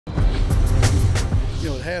At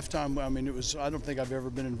halftime, I mean, I don't think I've ever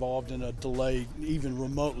been involved in a delay even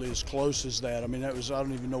remotely as close as that. I mean, I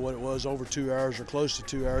don't even know what it was, over 2 hours or close to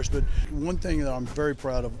 2 hours. But one thing that I'm very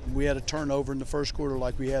proud of, we had a turnover in the first quarter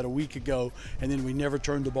like we had a week ago, and then we never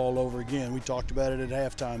turned the ball over again. We talked about it at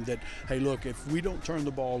halftime that, hey, look, if we don't turn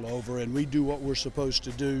the ball over and we do what we're supposed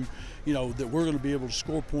to do, that we're going to be able to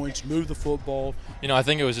score points, move the football. I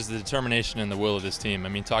think it was just the determination and the will of this team. I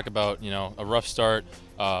mean, talk about, a rough start,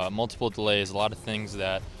 multiple delays, a lot of things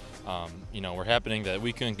that, were happening that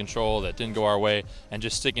we couldn't control, that didn't go our way, and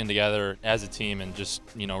just sticking together as a team and just,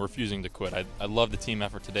 refusing to quit. I love the team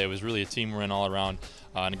effort today. It was really a team win all around,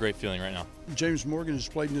 and a great feeling right now. James Morgan has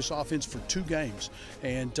played in this offense for 2 games,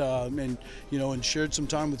 and shared some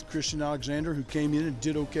time with Christian Alexander, who came in and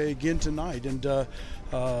did okay again tonight. And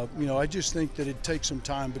I just think that it takes some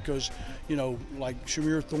time because, like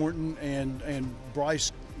Shamir Thornton and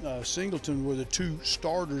Bryce Singleton were the 2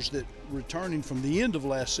 starters that returning from the end of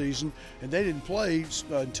last season, and they didn't play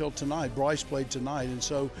until tonight. Bryce played tonight, and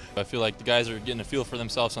so I feel like the guys are getting a feel for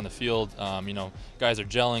themselves on the field. Guys are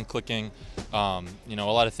gelling, clicking. A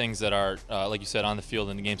lot of things that are, like you said, on the field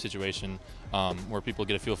in the game situation, where people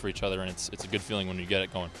get a feel for each other, and it's a good feeling when you get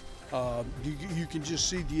it going. You can just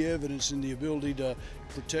see the evidence in the ability to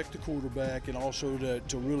protect the quarterback and also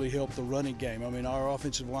to really help the running game. I mean, our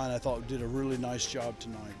offensive line, I thought, did a really nice job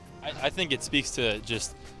tonight. I think it speaks to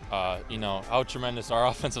just, how tremendous our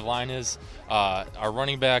offensive line is. Our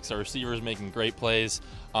running backs, our receivers making great plays,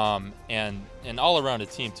 and all around a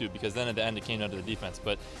team too, because then at the end it came down to the defense.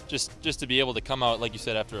 But just to be able to come out, like you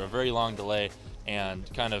said, after a very long delay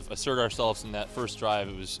and kind of assert ourselves in that first drive,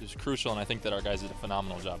 it was crucial, and I think that our guys did a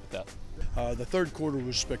phenomenal job with that. The third quarter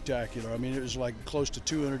was spectacular. I mean, it was like close to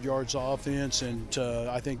 200 yards of offense, and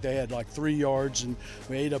I think they had like 3 yards, and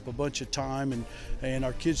we ate up a bunch of time, and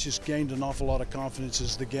our kids just gained an awful lot of confidence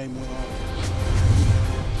as the game went on.